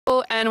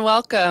And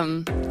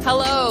welcome.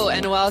 Hello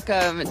and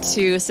welcome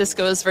to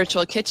Cisco's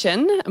Virtual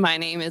Kitchen. My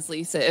name is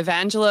Lisa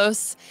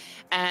Evangelos,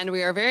 and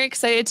we are very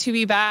excited to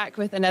be back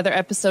with another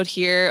episode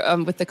here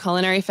with the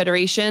Culinary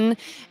Federation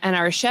and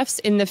our Chefs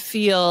in the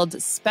Field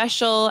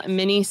special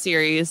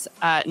mini-series,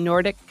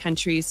 Nordic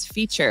Countries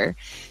Feature.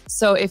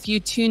 So if you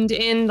tuned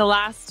in the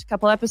last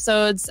couple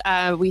episodes,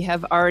 we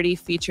have already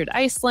featured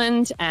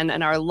Iceland, and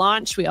in our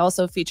launch, we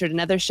also featured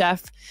another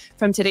chef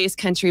from today's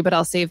country, but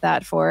I'll save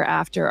that for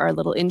after our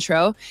little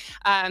intro.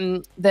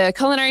 The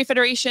Culinary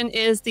Federation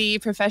is the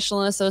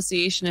professional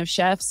association of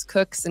chefs,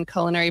 cooks, and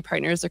culinary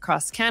partners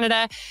across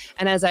Canada.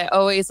 And as I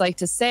always like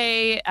to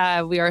say,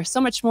 we are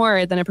so much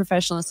more than a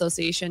professional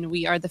association.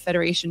 We are the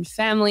Federation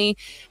family.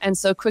 And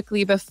so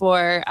quickly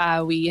before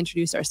we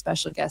introduce our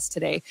special guest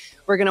today,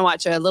 we're going to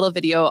watch a little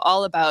video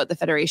all about the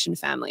Federation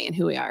family and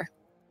who we are.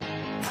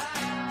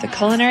 The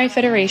Culinary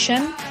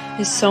Federation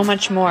is so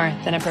much more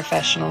than a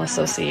professional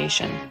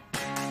association.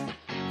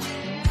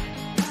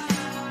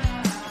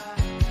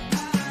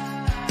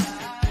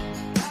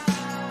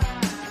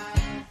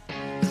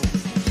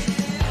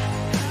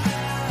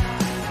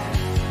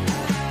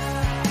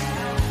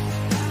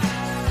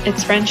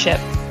 It's friendship.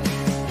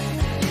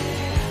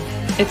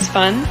 It's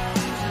fun.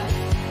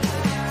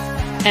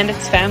 And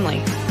it's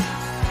family.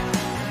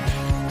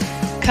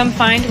 Come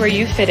find where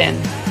you fit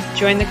in.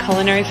 Join the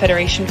Culinary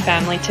Federation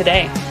family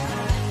today.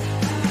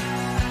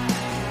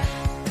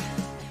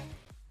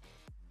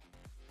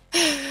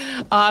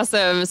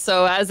 Awesome.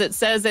 So as it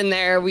says in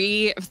there,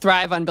 we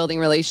thrive on building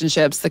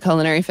relationships, the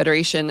Culinary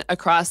Federation,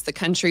 across the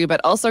country,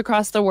 but also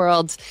across the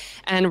world.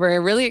 And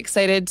we're really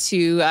excited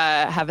to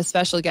have a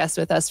special guest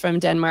with us from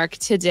Denmark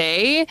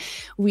today.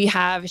 We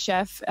have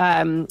Chef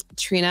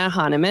Trine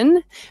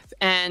Hahnemann,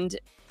 and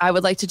I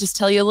would like to just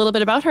tell you a little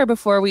bit about her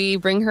before we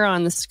bring her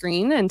on the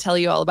screen and tell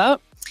you all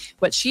about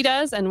what she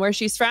does and where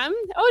she's from.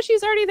 Oh,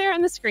 she's already there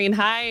on the screen.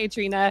 Hi,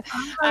 Trine.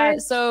 Hi.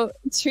 So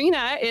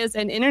Trine is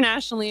an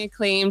internationally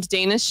acclaimed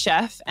Danish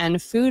chef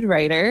and food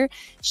writer.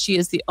 She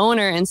is the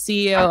owner and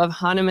CEO of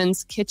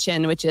Hahnemann's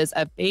Kitchen, which is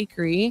a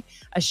bakery,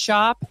 a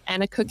shop,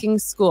 and a cooking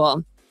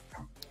school,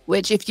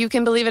 which, if you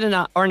can believe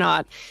it or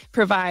not,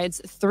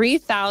 provides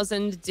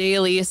 3,000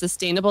 daily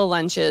sustainable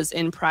lunches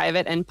in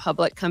private and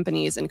public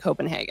companies in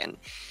Copenhagen.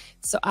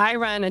 So I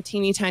run a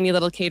teeny tiny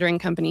little catering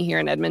company here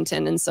in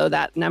Edmonton. And so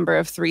that number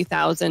of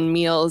 3,000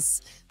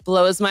 meals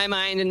blows my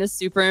mind and is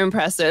super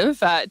impressive.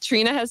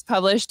 Trine has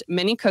published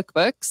many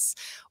cookbooks.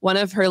 One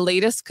of her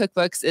latest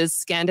cookbooks is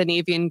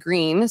Scandinavian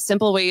Green,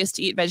 Simple Ways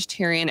to Eat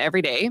Vegetarian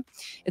Every Day.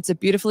 It's a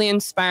beautifully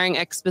inspiring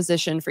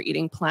exposition for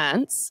eating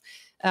plants.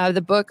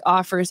 The book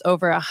offers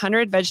over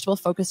 100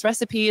 vegetable-focused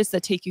recipes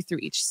that take you through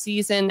each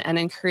season and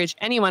encourage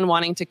anyone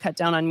wanting to cut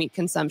down on meat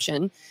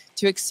consumption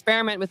to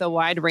experiment with a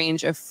wide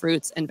range of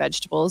fruits and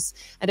vegetables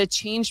and to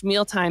change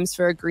meal times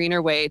for a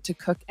greener way to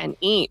cook and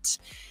eat.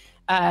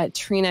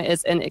 Trine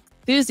is an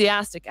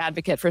enthusiastic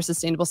advocate for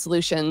sustainable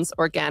solutions,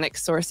 organic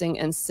sourcing,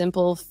 and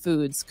simple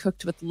foods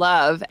cooked with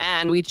love.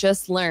 And we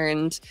just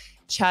learned,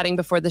 chatting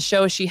before the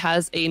show, she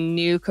has a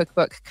new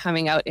cookbook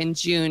coming out in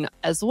June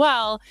as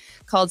well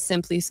called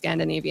Simply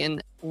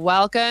Scandinavian.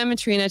 Welcome,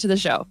 Trine, to the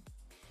show.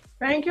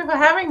 Thank you for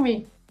having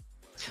me.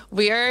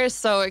 We are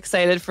so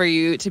excited for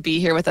you to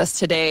be here with us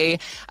today.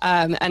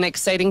 An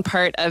exciting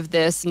part of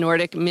this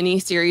Nordic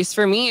mini-series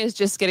for me is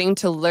just getting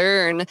to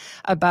learn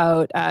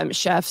about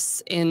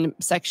chefs in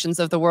sections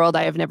of the world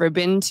I have never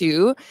been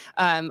to.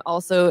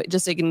 Also,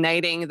 just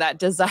igniting that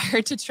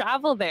desire to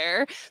travel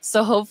there.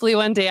 So hopefully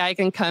one day I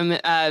can come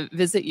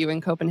visit you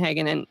in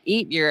Copenhagen and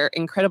eat your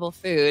incredible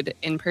food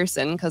in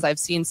person, because I've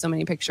seen so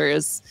many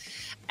pictures.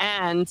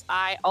 And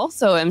I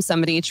also am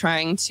somebody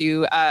trying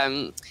to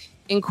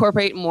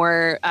incorporate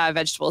more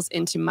vegetables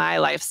into my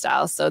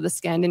lifestyle. So the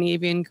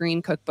Scandinavian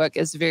Green Cookbook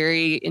is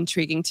very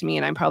intriguing to me,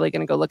 and I'm probably going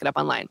to go look it up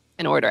online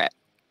and order it.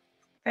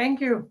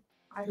 Thank you.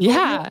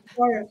 Yeah.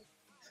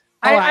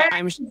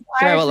 I'm sure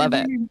I will love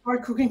it. I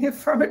enjoy cooking it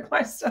from it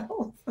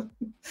myself,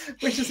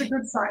 which is a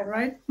good sign,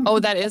 right? Oh,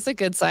 that is a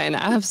good sign.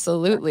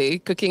 Absolutely.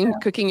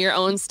 Cooking your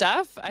own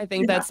stuff. I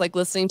think that's like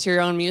listening to your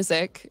own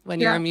music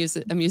when you're a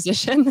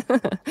musician.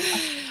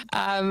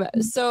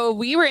 So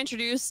we were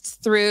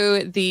introduced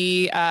through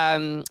the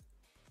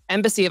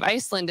Embassy of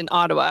Iceland in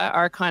Ottawa,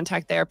 our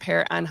contact there,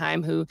 Per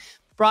Anheim, who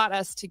brought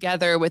us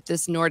together with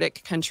this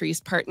Nordic countries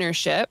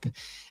partnership.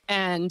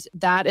 And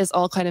that is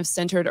all kind of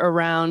centered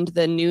around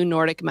the new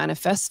Nordic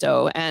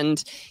Manifesto.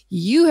 And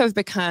you have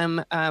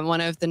become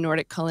one of the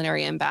Nordic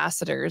culinary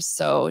ambassadors.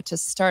 So to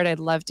start, I'd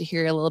love to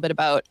hear a little bit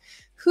about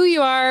who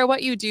you are,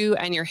 what you do,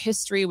 and your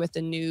history with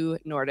the new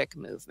Nordic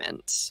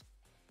movement.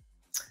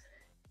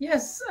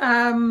 Yes.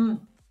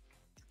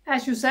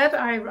 As you said,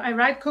 I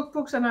write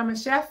cookbooks and I'm a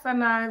chef.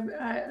 And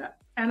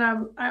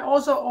I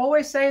also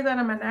always say that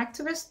I'm an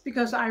activist,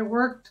 because I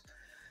worked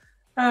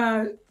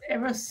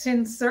ever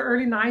since the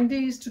early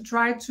 90s to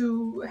try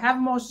to have a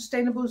more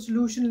sustainable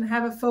solution and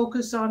have a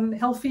focus on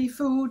healthy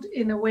food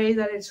in a way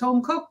that it's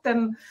home cooked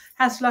and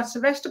has lots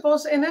of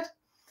vegetables in it.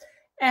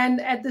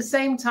 And at the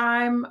same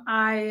time,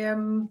 I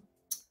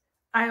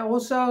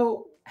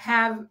also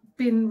have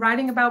been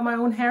writing about my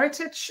own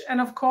heritage.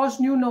 And of course,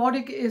 New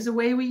Nordic is the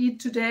way we eat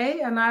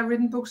today. And I've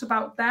written books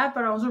about that,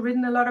 but also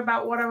written a lot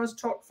about what I was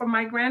taught from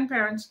my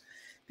grandparents,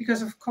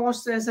 because of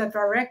course there's a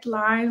direct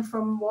line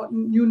from what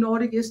New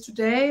Nordic is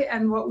today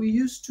and what we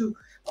used to,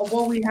 or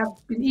what we have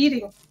been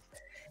eating.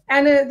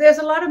 And there's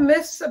a lot of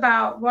myths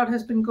about what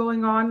has been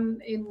going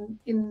on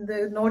in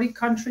the Nordic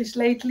countries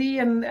lately,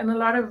 and a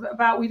lot of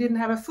about we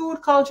didn't have a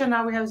food culture.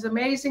 Now we have this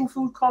amazing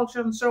food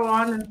culture and so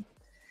on.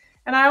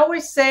 And I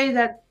always say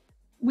that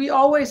we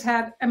always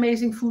had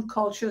amazing food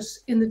cultures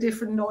in the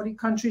different Nordic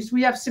countries.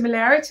 We have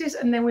similarities,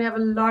 and then we have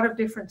a lot of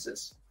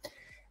differences.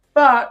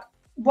 But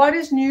what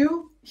is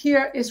new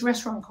here is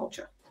restaurant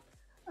culture.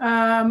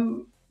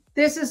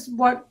 This is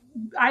what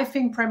I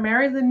think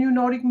primarily the New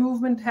Nordic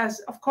movement has,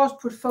 of course,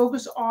 put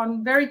focus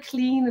on very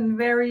clean and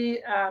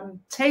very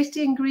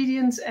tasty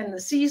ingredients and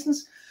the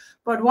seasons.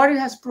 But what it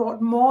has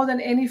brought more than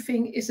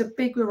anything is a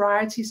big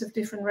varieties of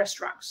different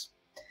restaurants.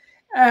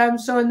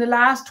 So in the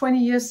last 20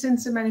 years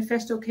since the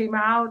manifesto came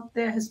out,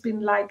 there has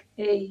been like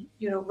a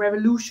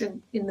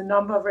revolution in the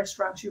number of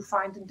restaurants you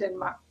find in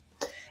Denmark.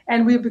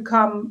 And we've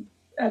become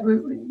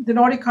the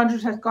Nordic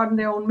countries have gotten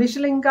their own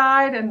Michelin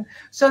guide, and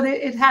so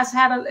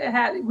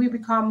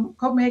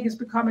Copenhagen has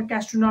become a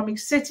gastronomic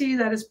city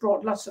that has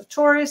brought lots of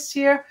tourists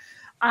here.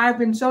 I've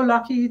been so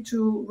lucky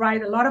to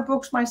write a lot of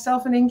books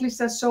myself in English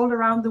that's sold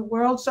around the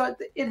world. So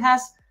it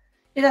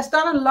has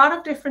done a lot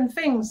of different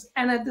things,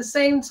 and at the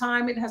same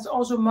time, it has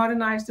also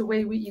modernized the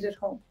way we eat at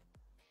home.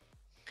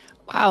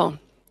 Wow.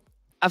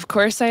 Of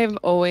course, I've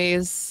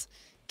always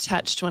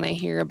touched when I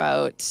hear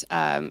about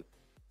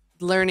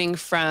learning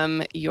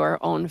from your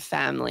own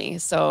family.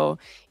 So,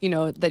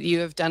 that you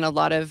have done a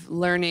lot of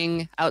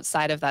learning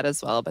outside of that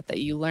as well, but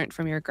that you learned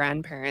from your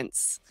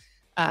grandparents,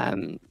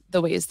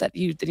 the ways that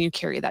you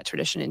carry that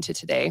tradition into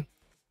today,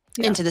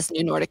 into this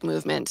new Nordic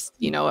movement,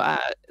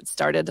 it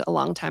started a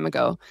long time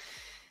ago.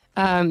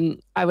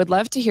 I would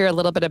love to hear a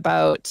little bit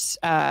about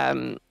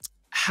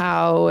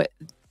how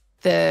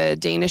the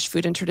Danish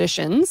food and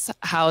traditions,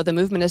 how the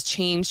movement has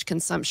changed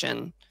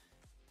consumption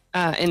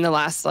in the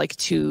last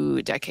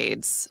 2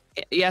 decades.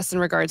 Yes, in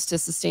regards to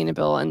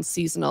sustainable and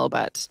seasonal,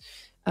 but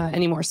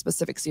any more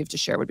specifics you have to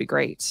share would be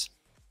great.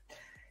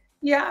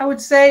 Yeah, I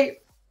would say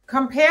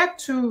compared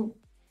to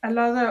a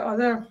lot of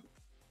other,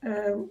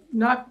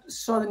 not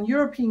Southern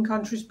European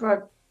countries,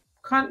 but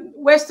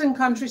Western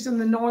countries in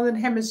the Northern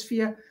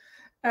Hemisphere,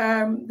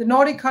 the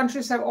Nordic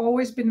countries have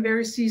always been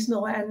very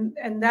seasonal,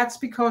 and that's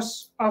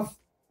because of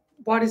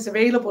what is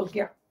available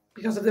here,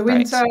 because of the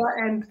winter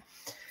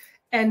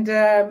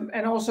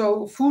and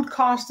also food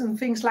costs and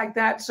things like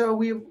that. So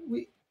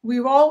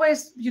we've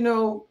always,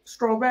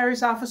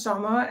 strawberries are for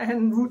summer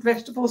and root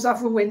vegetables are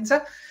for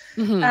winter.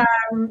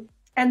 Mm-hmm.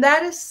 And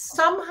that is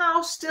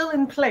somehow still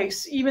in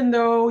place, even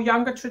though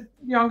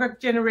younger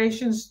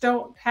generations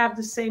don't have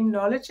the same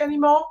knowledge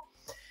anymore.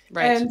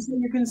 Right. And so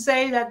you can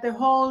say that the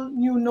whole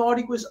New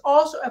Nordic was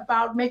also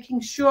about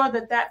making sure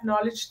that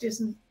knowledge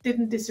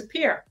didn't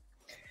disappear.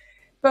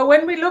 But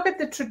when we look at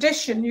the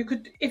tradition,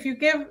 if you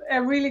give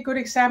a really good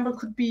example,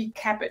 could be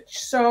cabbage.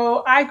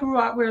 So I grew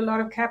up with a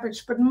lot of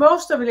cabbage, but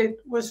most of it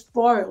was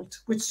boiled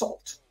with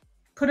salt.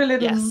 Put a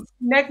little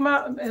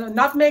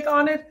nutmeg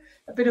on it,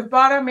 a bit of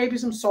butter, maybe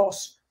some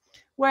sauce.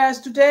 Whereas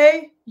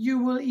today you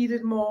will eat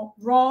it more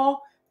raw,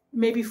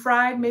 maybe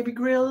fried, maybe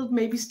grilled,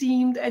 maybe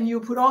steamed, and you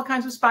put all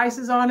kinds of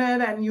spices on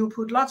it, and you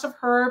put lots of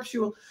herbs.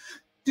 You'll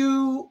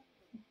do,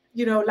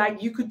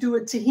 like you could do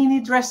a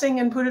tahini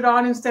dressing and put it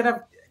on instead of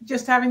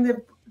just having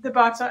the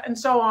butter and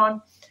so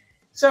on.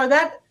 So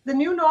that the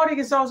New Nordic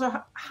is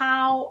also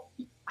how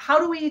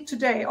do we eat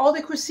today? All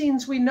the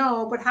cuisines we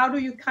know, but how do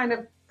you kind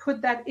of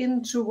put that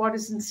into what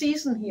is in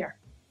season here?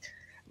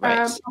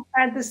 Right.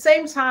 At the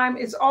same time,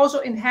 it's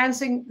also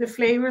enhancing the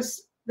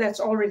flavors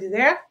that's already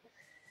there.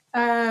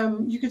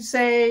 You could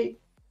say,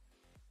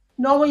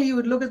 normally you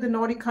would look at the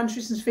Nordic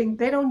countries and think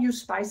they don't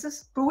use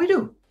spices, but we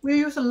do. We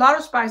use a lot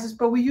of spices,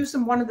 but we use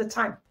them one at a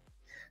time.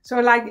 So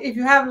like if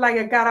you have like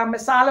a garam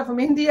masala from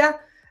India,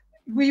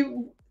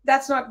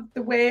 that's not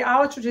the way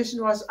our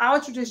tradition was. Our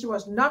tradition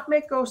was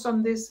nutmeg goes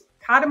on this,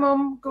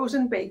 cardamom goes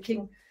in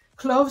baking,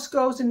 cloves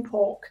goes in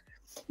pork.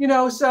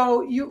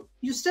 So you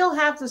still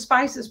have the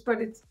spices, but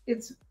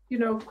it's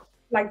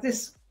like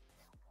this.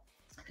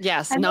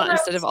 Yes, and not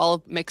instead of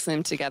all mixing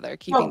them together,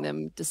 keeping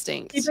them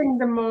distinct. Keeping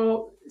them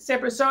more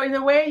separate. So in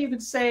a way, you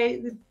could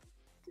say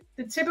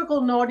the typical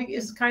Nordic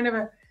is kind of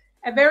a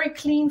very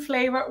clean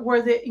flavor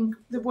where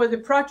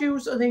the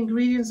produce or the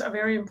ingredients are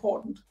very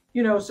important.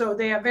 So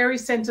they are very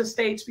center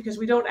stage because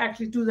we don't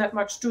actually do that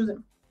much to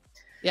them.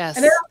 Yes.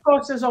 And then of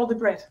course there's all the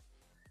bread,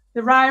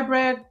 the rye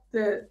bread,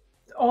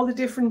 all the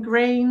different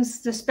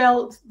grains, the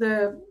spelt,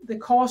 the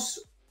coarse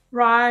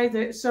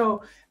rye,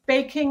 so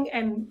baking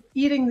and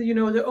eating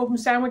the open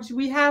sandwich.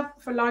 We have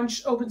for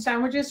lunch open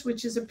sandwiches,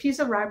 which is a piece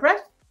of rye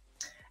bread,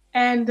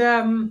 and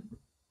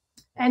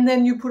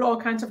then you put all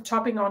kinds of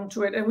topping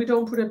onto it. And we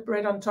don't put a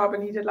bread on top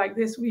and eat it like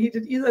this. We eat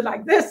it either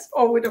like this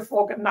or with a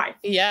fork and knife.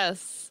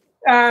 Yes.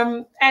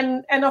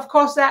 And of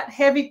course that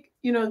heavy,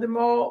 the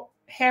more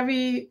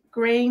heavy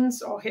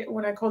grains, or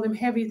when I call them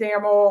heavy,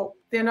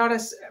 they're not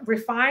as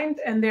refined,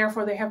 and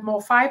therefore they have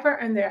more fiber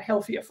and they're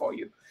healthier for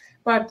you.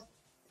 But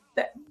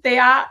they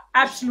are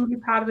absolutely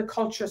part of the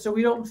culture. So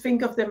we don't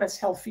think of them as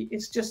healthy.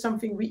 It's just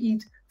something we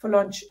eat for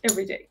lunch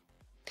every day.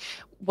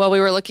 Well, we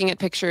were looking at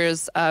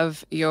pictures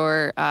of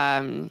your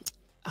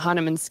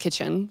Hahnemann's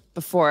kitchen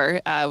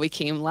before we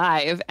came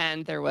live,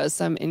 and there was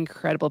some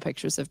incredible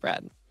pictures of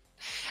bread.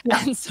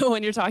 Yeah. And so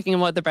when you're talking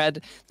about the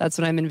bread, that's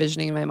what I'm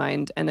envisioning in my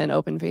mind. And an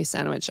open-faced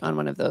sandwich on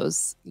one of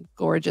those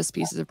gorgeous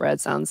pieces of bread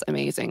sounds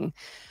amazing.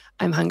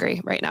 I'm hungry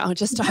right now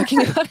just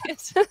talking about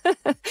it.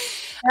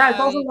 Yeah, it's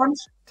also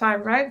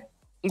lunchtime, right?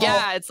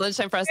 Yeah, it's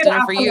lunchtime for us,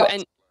 dinner for you.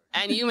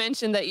 And you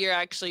mentioned that you're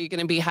actually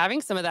going to be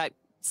having some of that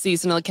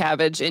seasonal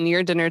cabbage in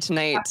your dinner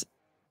tonight,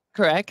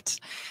 correct?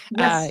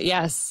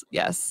 Yes.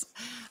 Yes.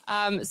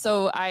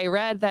 So I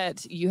read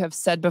that you have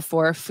said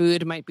before,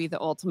 food might be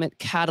the ultimate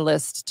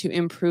catalyst to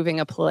improving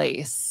a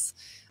place.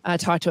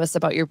 Talk to us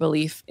about your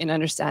belief in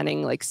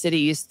understanding like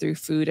cities through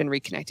food and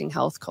reconnecting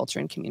health, culture,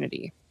 and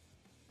community.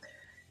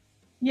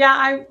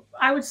 Yeah,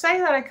 I would say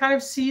that I kind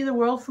of see the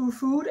world through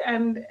food.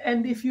 And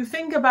if you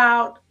think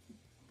about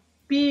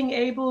being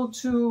able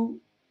to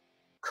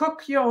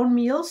cook your own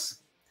meals,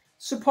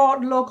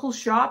 support local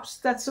shops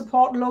that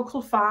support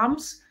local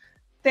farms,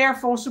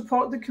 therefore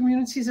support the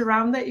communities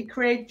around it. It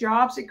creates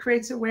jobs, it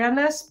creates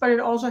awareness, but it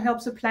also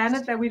helps the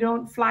planet, that we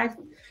don't fly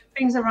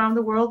things around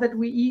the world that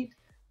we eat.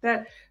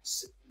 That,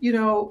 you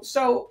know,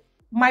 so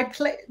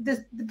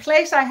the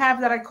place I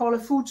have that I call a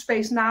food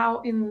space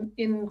now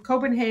in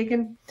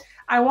Copenhagen,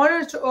 I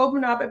wanted to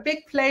open up a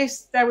big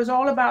place that was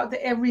all about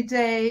the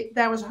everyday,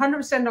 that was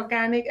 100%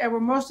 organic, and where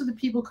most of the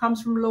people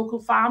comes from local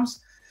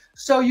farms.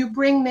 So you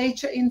bring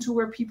nature into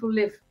where people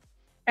live.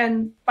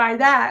 And by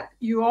that,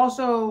 you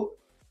also,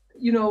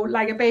 you know,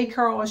 like a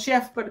baker or a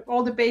chef, but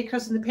all the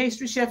bakers and the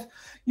pastry chefs,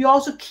 you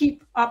also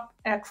keep up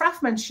a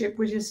craftsmanship,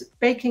 which is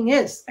baking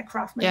is a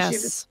craftsmanship.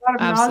 Yes, it's a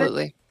lot of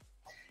absolutely.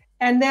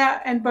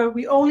 Knowledge. But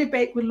we only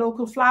bake with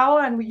local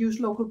flour, and we use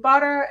local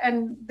butter,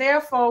 and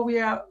therefore we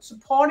are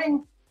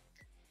supporting,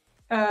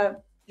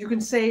 you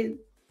can say,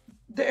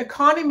 the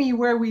economy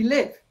where we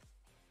live.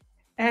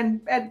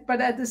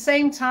 But at the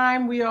same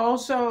time, we are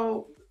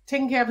also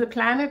taking care of the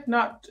planet,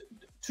 not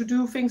to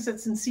do things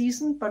that's in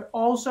season, but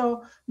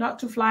also not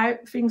to fly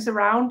things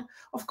around.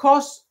 Of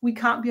course, we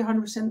can't be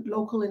 100%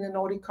 local in a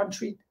Nordic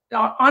country,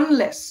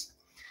 unless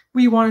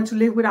we wanted to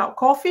live without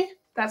coffee.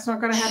 That's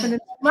not going to happen in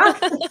Denmark.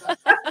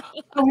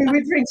 I mean,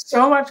 we drink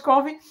so much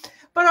coffee,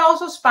 but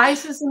also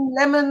spices and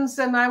lemons,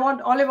 and I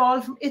want olive oil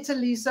from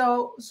Italy.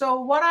 So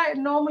what I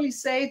normally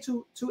say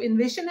to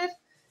envision it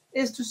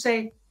is to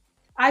say,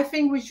 I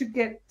think we should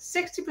get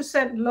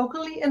 60%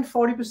 locally and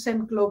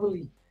 40%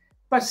 globally,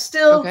 but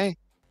still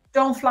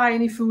don't fly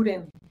any food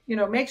in. You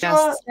know, make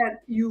sure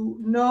that you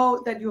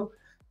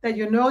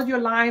know your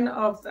line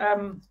of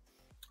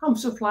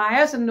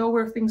suppliers and know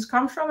where things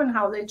come from and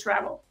how they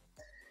travel.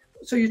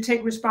 So you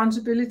take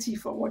responsibility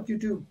for what you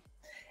do.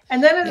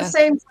 And then at the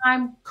same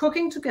time,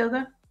 cooking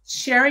together,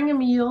 sharing a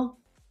meal,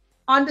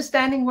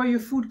 understanding where your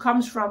food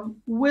comes from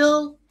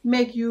will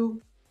make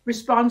you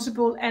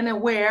responsible and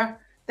aware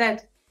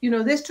that, you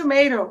know, this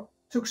tomato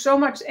took so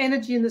much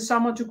energy in the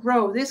summer to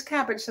grow. This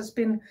cabbage has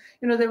been,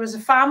 you know, there was a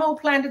farmer who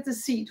planted the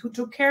seed, who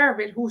took care of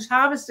it, who's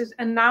harvested,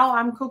 and now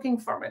I'm cooking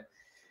from it.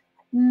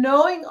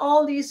 Knowing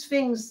all these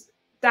things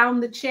down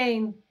the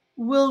chain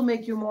will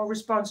make you more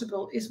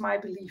responsible, is my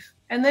belief.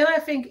 And then I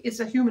think it's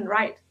a human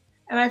right.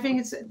 And I think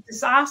it's a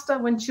disaster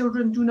when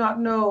children do not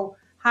know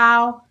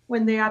how,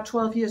 when they are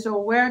 12 years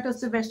old, where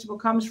does the vegetable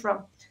comes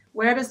from?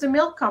 Where does the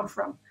milk come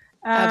from?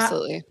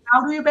 Absolutely.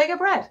 How do you bake a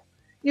bread?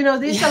 You know,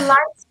 these are life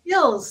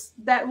skills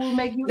that will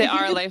make you. They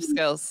are life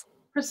skills.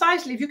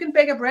 Precisely. If you can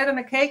bake a bread and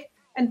a cake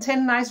and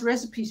 10 nice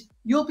recipes,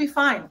 you'll be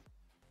fine.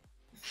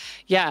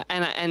 Yeah.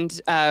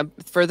 And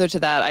further to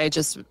that, I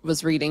just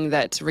was reading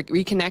that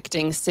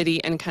reconnecting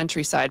city and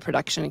countryside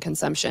production and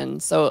consumption.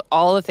 So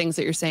all the things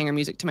that you're saying are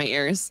music to my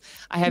ears.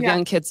 I have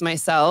young kids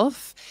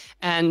myself.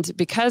 And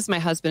because my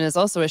husband is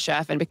also a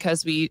chef, and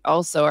because we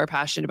also are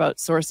passionate about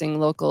sourcing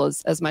local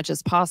as much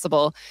as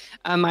possible,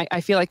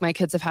 I feel like my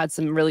kids have had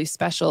some really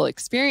special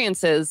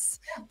experiences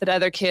that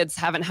other kids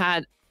haven't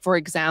had. For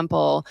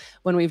example,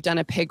 when we've done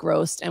a pig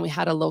roast and we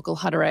had a local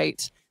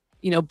Hutterite,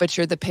 you know,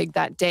 butcher the pig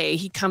that day,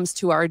 he comes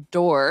to our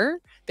door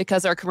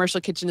because our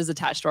commercial kitchen is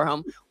attached to our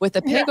home with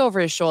a pig over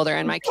his shoulder.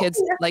 And my kids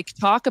like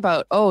talk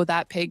about, oh,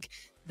 that pig,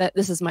 that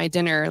this is my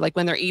dinner. Like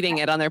when they're eating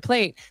it on their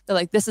plate, they're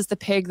like, this is the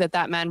pig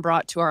that man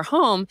brought to our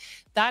home.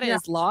 That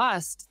is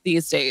lost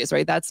these days,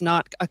 right? That's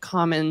not a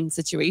common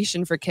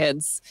situation for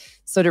kids.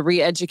 So to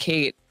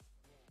re-educate,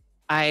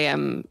 I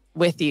am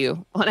with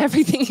you on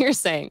everything you're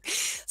saying.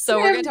 So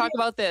we're going to talk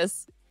about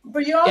this.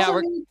 But you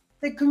also need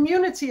the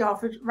community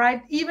of it,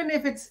 right? Even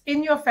if it's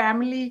in your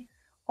family,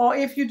 or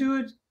if you do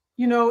it,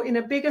 you know, in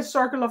a bigger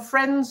circle of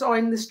friends or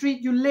in the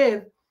street you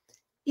live,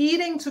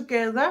 eating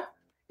together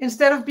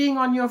instead of being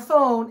on your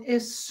phone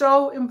is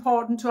so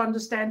important to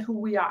understand who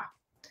we are.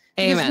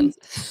 Amen.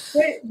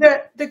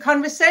 The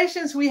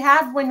conversations we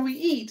have when we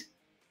eat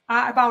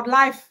about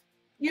life,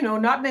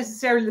 not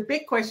necessarily the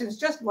big questions,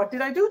 just what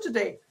did I do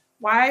today?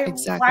 Why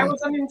was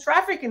I in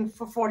traffic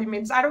for 40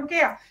 minutes? I don't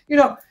care.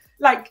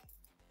 Like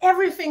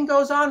everything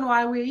goes on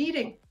while we're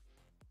eating,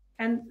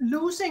 and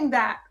losing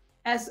that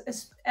as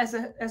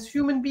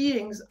human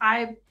beings,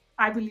 I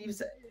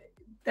believe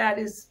that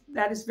is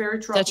very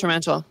troubling.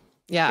 Detrimental.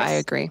 Yeah, Yes. I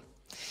agree.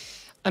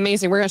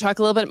 Amazing. We're going to talk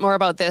a little bit more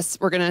about this.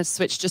 We're going to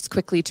switch just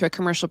quickly to a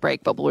commercial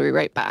break, but we'll be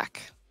right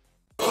back.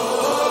 Been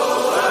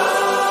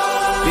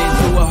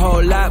through a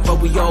whole lot, but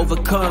we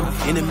overcome.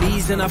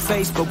 Enemies in our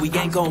face, but we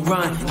ain't gon'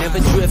 run. Never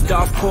drift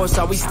off course,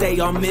 always stay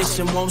on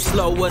mission. Won't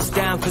slow us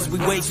down, cause we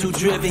way too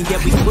driven.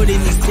 Yeah, we put in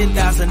these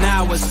 10,000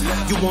 hours.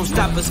 You won't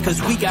stop us,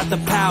 cause we got the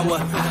power.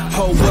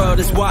 Whole world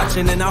is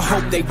watching, and I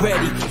hope they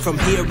ready. From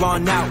here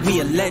on out, we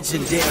are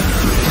legendary. We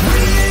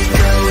ain't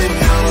going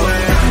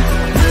nowhere.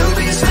 We'll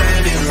be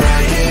standing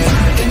right here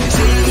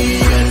until the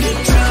end of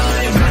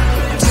time.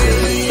 Till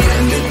the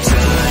end of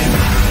time.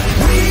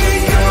 We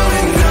ain't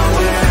going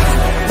nowhere.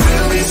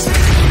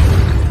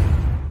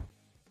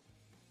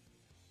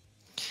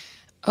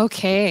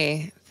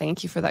 Okay,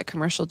 thank you for that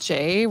commercial,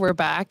 Jay. We're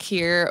back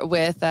here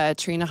with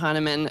Trine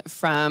Hahnemann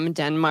from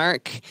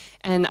Denmark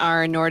and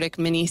our Nordic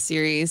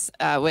mini-series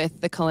with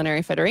the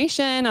Culinary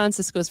Federation on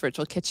Cisco's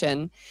Virtual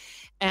Kitchen.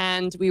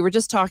 And we were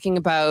just talking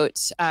about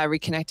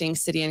reconnecting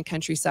city and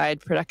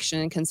countryside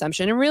production and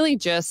consumption, and really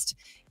just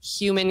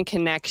human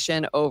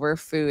connection over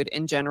food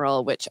in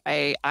general, which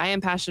I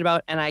am passionate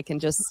about, and I can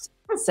just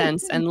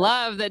sense and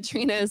love that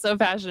Trine is so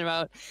passionate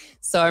about.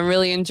 So I'm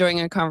really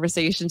enjoying our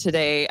conversation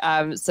today.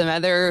 Some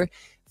other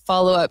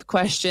follow-up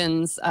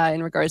questions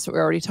in regards to what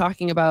we're already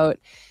talking about.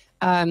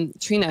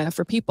 Trine,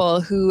 for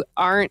people who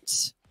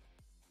aren't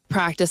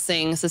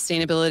practicing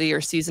sustainability or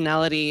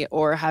seasonality,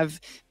 or have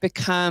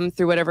become,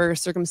 through whatever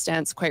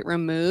circumstance, quite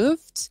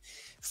removed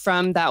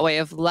from that way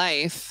of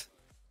life,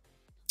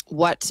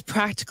 what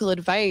practical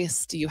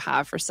advice do you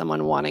have for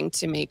someone wanting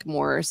to make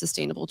more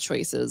sustainable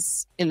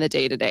choices in the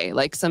day-to-day,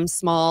 like some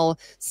small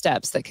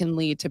steps that can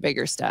lead to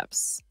bigger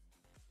steps?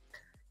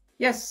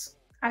 Yes,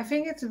 I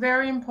think it's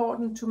very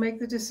important to make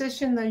the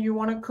decision that you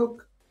want to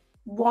cook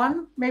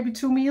 1, maybe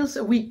 2 meals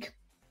a week.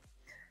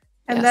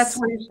 And that's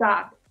where you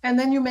start. And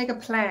then you make a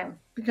plan,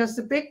 because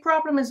the big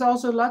problem is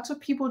also lots of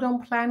people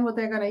don't plan what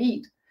they're going to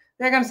eat.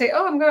 They're going to say,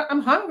 oh,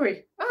 I'm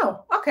hungry.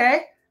 Oh,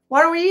 okay.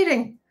 What are we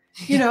eating?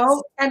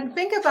 And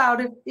think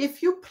about it.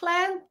 If you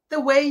plan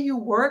the way you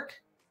work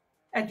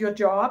at your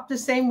job, the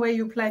same way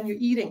you plan your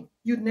eating,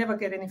 you'd never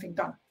get anything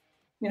done.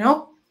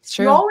 It's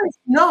true. You always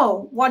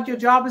know what your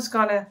job is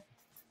going to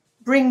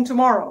bring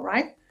tomorrow,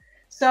 right?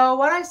 So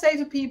what I say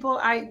to people,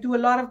 I do a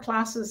lot of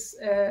classes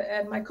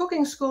at my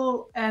cooking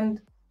school, and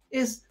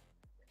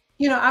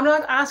I'm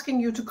not asking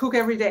you to cook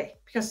every day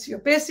because you're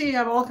busy, you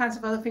have all kinds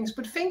of other things,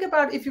 but think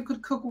about if you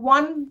could cook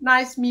one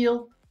nice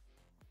meal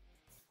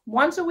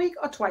once a week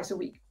or twice a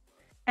week.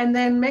 And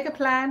then make a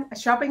plan, a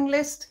shopping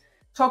list,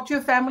 talk to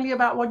your family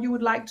about what you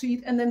would like to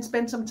eat, and then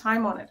spend some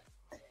time on it.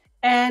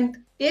 And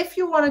if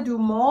you want to do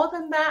more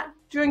than that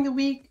during the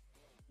week,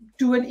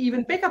 do an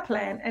even bigger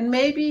plan, and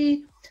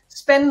maybe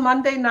spend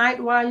Monday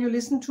night while you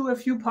listen to a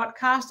few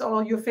podcasts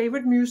or your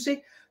favorite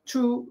music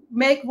to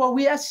make what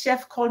we as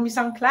chefs call mise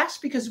en place,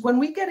 because when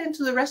we get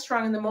into the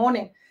restaurant in the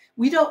morning,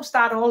 we don't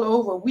start all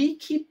over. We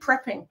keep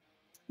prepping.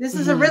 This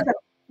is a rhythm,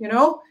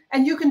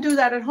 and you can do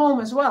that at home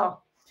as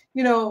well,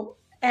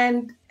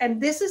 And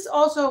this is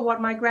also what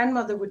my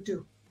grandmother would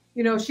do.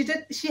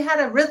 She had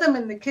a rhythm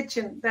in the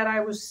kitchen that I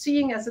was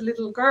seeing as a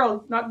little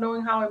girl, not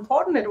knowing how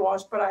important it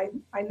was, but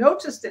I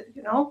noticed it,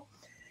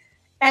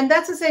 And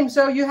that's the same.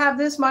 So you have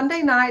this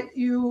Monday night,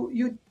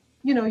 you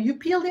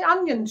peel the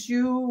onions,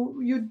 you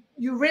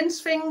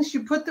rinse things,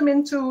 you put them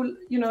into,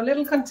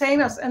 little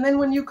containers. And then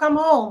when you come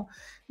home,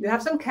 you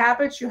have some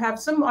cabbage, you have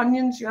some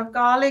onions, you have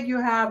garlic,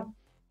 you have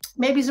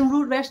maybe some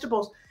root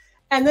vegetables.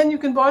 And then you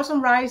can boil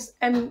some rice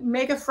and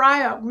make a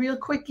fry up real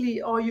quickly,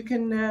 or you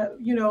can,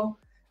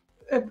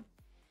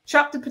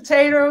 chop the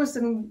potatoes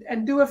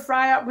and do a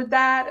fry up with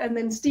that, and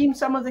then steam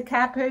some of the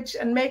cabbage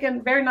and make a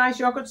very nice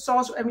yogurt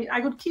sauce. I mean, I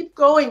could keep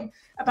going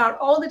about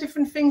all the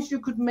different things you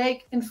could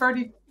make in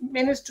 30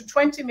 minutes to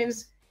 20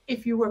 minutes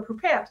if you were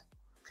prepared.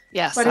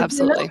 Yes, but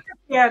absolutely. If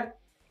you're not prepared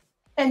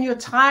and you're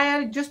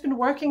tired, you've just been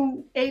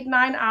working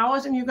 8-9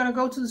 hours, and you're going to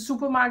go to the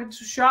supermarket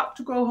to shop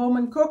to go home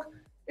and cook,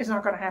 it's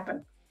not going to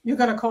happen. You're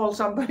going to call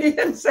somebody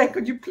and say,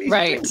 could you please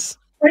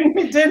bring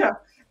me dinner,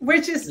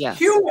 which is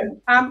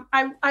human.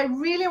 I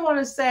really want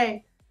to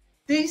say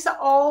these are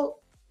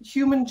all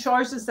human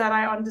choices that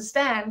I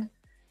understand,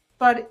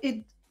 but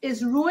it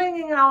is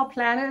ruining our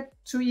planet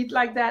to eat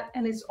like that,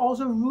 and it's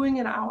also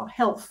ruining our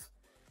health.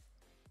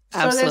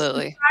 Absolutely. So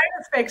there's side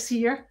effects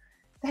here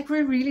that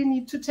we really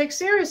need to take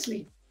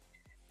seriously.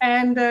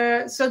 And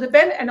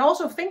and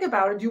also think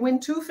about it. You win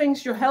 2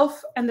 things: your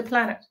health and the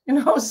planet.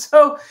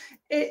 So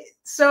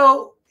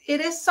it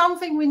is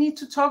something we need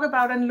to talk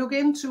about and look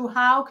into.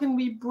 How can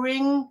we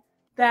bring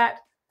that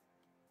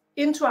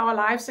into our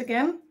lives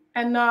again,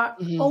 and not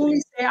only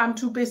say I'm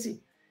too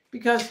busy?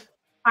 Because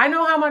I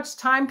know how much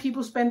time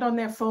people spend on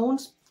their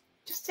phones.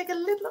 just take a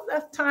little of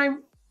that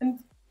time and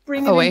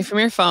bring it away from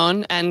your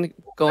phone and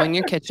go in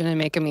your kitchen and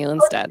make a meal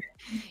instead.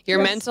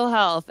 Your mental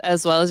health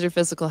as well as your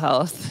physical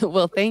health.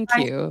 Well, thank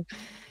you.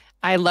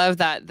 I love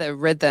that, the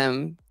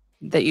rhythm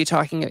that you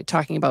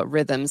talking about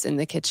rhythms in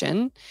the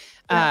kitchen,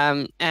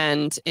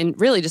 and in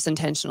really just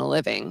intentional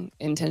living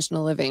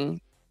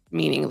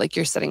meaning like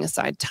you're setting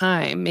aside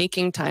time,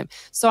 making time.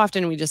 So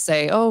often we just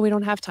say, oh, we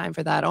don't have time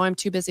for that. Oh, I'm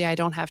too busy. I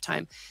don't have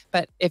time.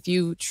 But if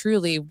you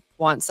truly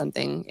want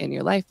something in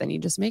your life, then you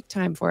just make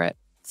time for it.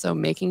 So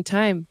making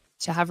time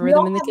to have a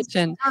rhythm in the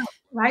kitchen.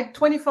 Right?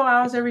 24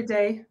 hours every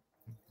day,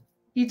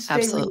 each day.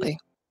 Absolutely.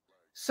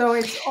 So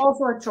it's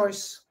also a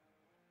choice.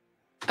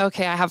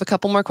 Okay, I have a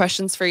couple more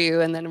questions for you,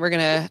 and then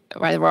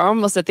we're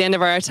almost at the end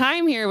of our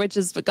time here, which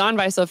has gone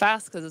by so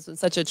fast because it's been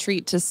such a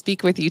treat to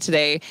speak with you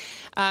today.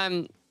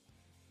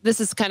 This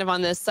is kind of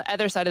on this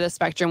other side of the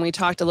spectrum. We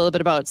talked a little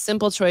bit about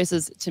simple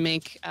choices to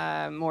make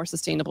more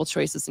sustainable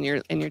choices in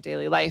your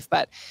daily life.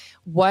 But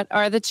what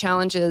are the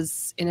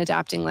challenges in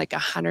adapting like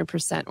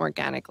 100%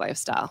 organic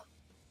lifestyle?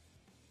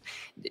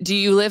 Do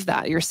you live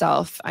that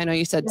yourself? I know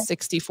you said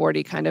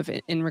 60-40 kind of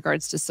in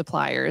regards to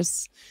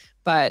suppliers,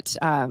 but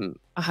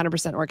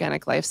 100%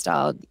 organic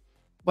lifestyle,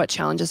 what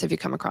challenges have you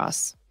come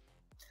across?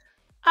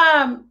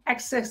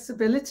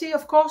 Accessibility,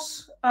 of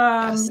course.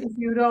 If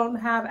you don't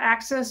have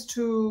access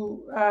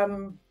to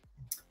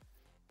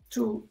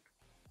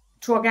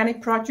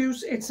organic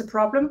produce, it's a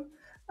problem.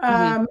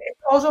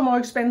 It's also more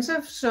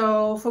expensive.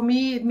 So for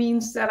me, it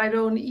means that I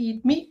don't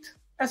eat meat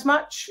as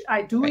much.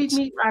 I do eat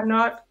meat.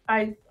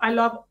 I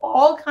love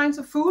all kinds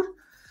of food,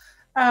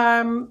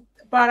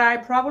 but I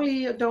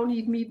probably don't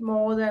eat meat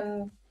more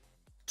than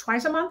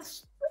twice a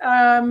month.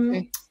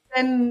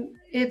 Then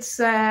it's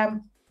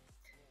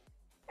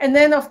and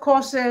then, of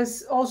course,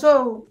 there's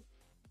also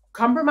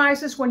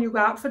compromises when you go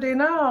out for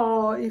dinner,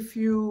 or if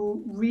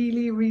you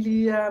really,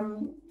 really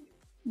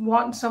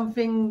want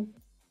something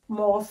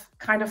more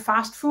kind of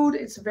fast food.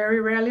 It's very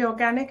rarely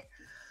organic.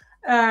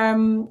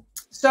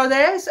 So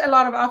there's a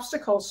lot of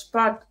obstacles,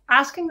 but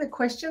asking the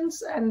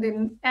questions, and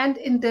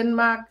in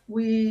Denmark,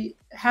 we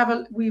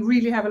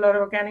really have a lot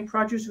of organic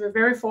produce. We're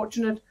very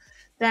fortunate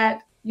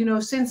that, you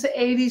know, since the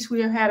 80s,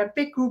 we have had a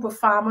big group of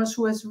farmers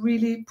who has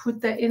really put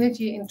their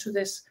energy into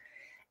this.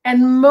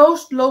 And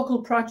most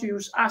local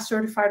produce are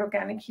certified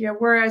organic here,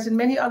 whereas in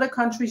many other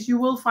countries, you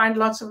will find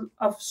lots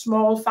of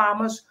small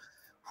farmers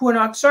who are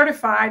not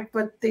certified,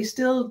 but they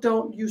still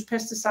don't use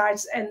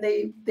pesticides, and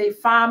they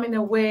farm in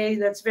a way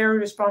that's very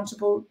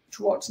responsible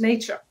towards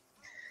nature.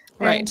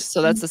 Right. And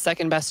so that's the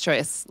second best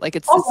choice. Like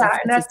it's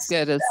as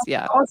good as,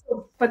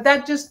 Also, but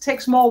that just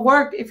takes more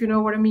work, if you know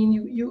what I mean.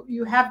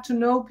 You have to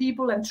know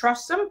people and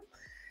trust them.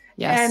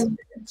 Yes. And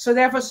so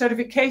therefore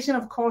certification,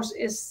 of course,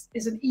 is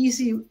an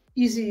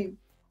easy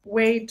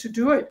way to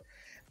do it.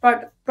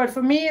 But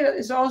for me,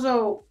 it's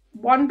also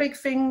one big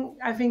thing,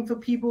 I think, for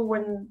people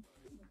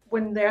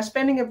when they're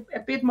spending a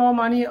bit more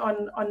money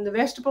on the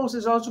vegetables,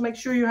 is also make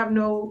sure you have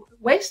no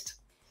waste.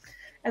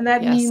 And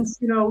that means,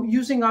 you know,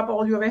 using up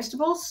all your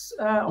vegetables,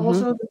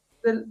 also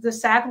the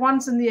sad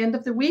ones in the end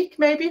of the week,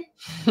 maybe.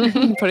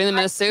 Putting them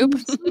in a soup.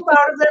 Soup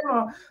out of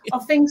them,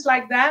 or things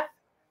like that.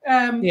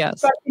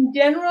 But in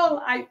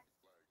general,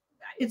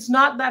 it's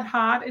not that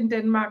hard in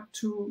Denmark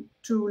to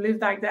live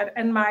like that.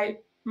 And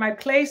my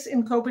place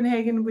in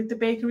Copenhagen with the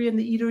bakery and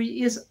the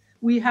eatery is,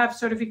 we have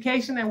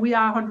certification and we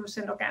are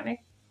 100% organic.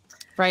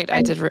 Right.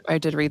 And I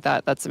did read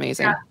that. That's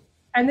amazing. Yeah.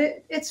 And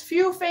it's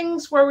few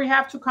things where we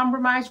have to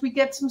compromise. We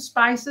get some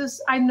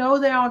spices. I know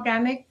they're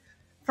organic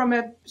from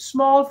a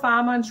small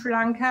farmer in Sri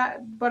Lanka,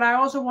 but I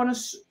also want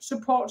to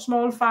support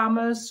small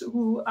farmers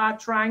who are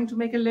trying to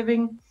make a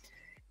living.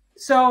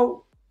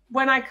 So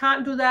when I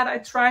can't do that, I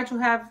try to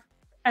have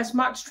as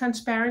much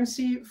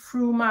transparency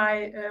through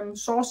my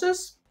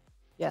sources.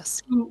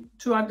 Yes.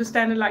 To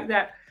understand it like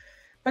that.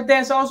 But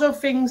there's also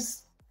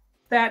things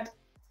that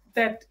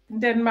in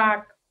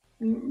Denmark,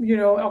 you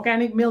know,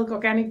 organic milk,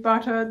 organic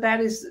butter,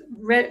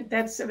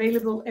 that's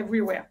available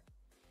everywhere.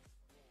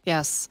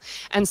 Yes.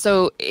 And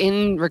so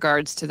in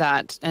regards to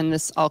that, and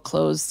this, I'll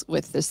close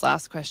with this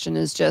last question,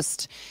 is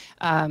just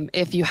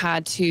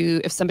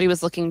if somebody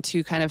was looking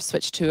to kind of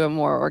switch to a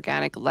more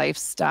organic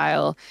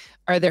lifestyle,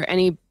 are there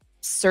any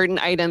certain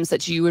items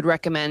that you would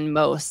recommend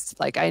most?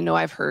 Like, I know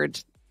I've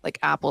heard like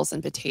apples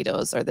and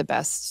potatoes are the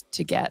best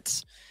to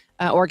get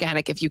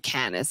organic if you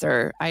can. Is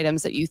there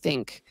items that you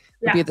think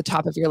would be at the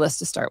top of your list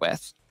to start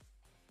with?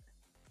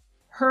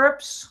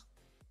 Herbs.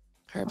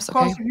 Of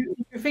course, if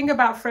you think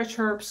about fresh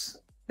herbs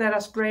that are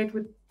sprayed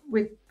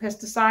with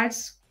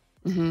pesticides,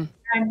 and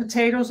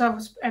potatoes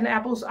and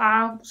apples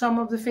are some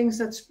of the things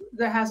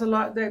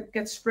that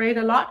gets sprayed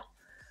a lot.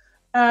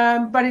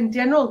 But in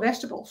general,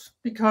 vegetables,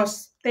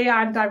 because they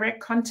are in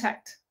direct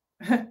contact.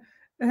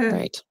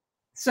 Right.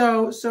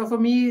 So for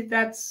me,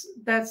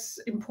 that's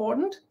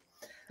important.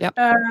 Yep.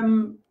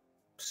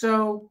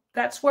 So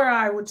that's where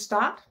I would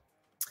start.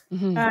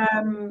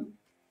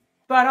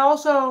 But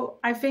also,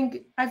 I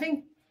think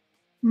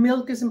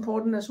milk is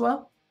important as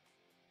well.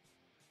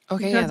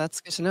 Okay, that's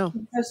good to know.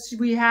 Because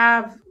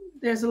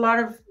there's a lot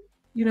of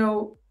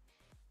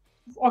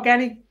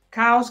organic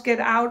cows get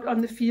out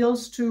on the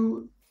fields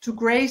to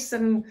graze,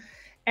 and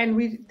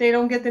they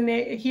don't get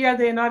here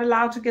they're not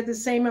allowed to get the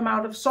same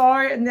amount of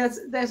soil, and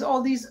there's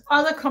all these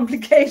other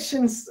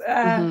complications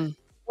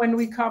when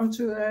we come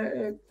to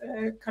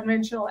a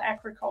conventional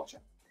agriculture.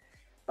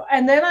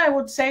 And then I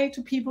would say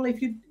to people,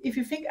 if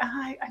you think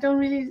I don't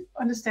really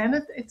understand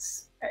it,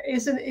 is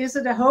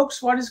it a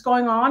hoax? What is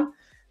going on?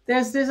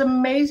 There's this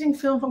amazing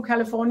film from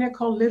California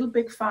called Little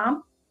Big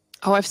Farm.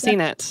 Oh, I've seen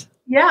it.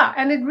 Yeah,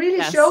 and it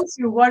really shows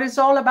you what it's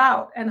all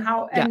about, and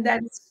how and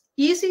that it's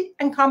easy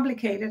and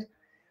complicated,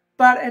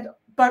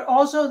 but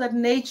also that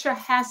nature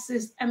has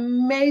this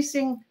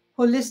amazing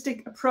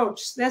holistic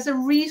approach. There's a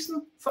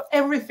reason for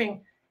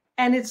everything,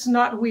 and it's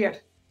not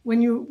weird.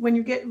 When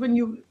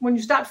you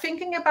start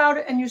thinking about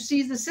it and you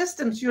see the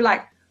systems, you're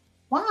like,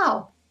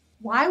 wow,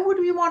 why would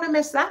we want to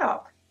mess that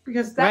up?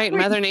 Because that's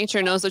Mother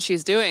Nature knows what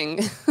she's doing.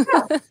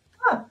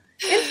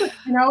 Interesting,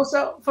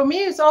 So for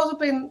me, it's also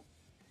been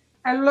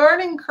a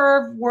learning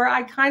curve where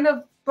I kind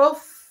of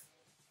both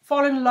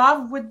fall in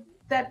love with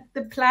that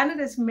the planet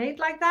is made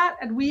like that,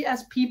 and we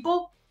as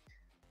people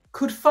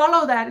could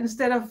follow that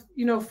instead of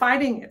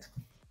fighting it.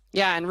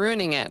 Yeah, and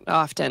ruining it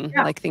often,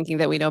 like thinking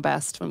that we know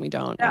best when we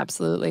don't. Yeah.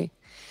 Absolutely.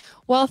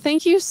 Well,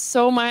 thank you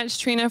so much,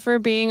 Trine, for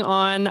being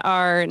on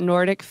our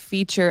Nordic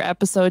feature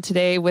episode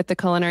today with the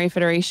Culinary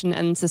Federation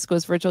and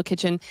Cisco's Virtual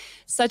Kitchen.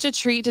 Such a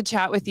treat to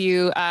chat with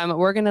you.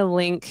 We're going to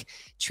link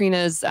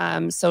Trine's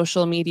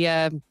social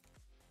media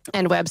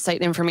and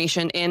website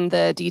information in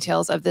the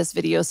details of this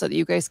video so that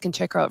you guys can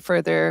check her out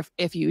further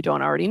if you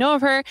don't already know of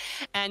her.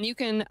 And you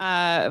can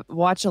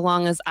watch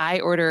along as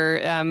I order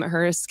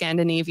her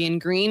Scandinavian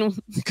green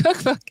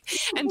cookbook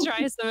and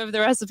try some of the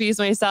recipes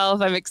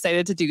myself. I'm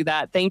excited to do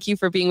that. Thank you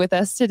for being with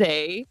us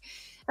today.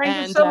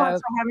 Thank you so much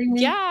for having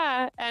me.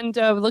 Yeah, and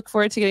look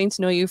forward to getting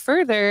to know you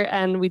further.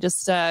 And we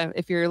just,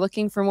 if you're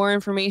looking for more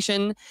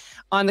information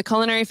on the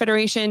Culinary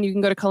Federation, you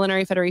can go to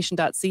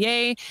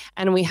culinaryfederation.ca.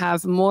 And we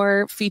have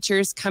more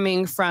features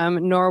coming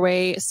from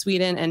Norway,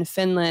 Sweden, and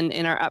Finland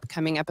in our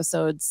upcoming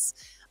episodes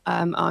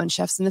on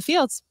Chefs in the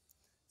Fields.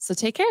 So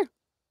take care.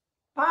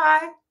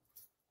 Bye.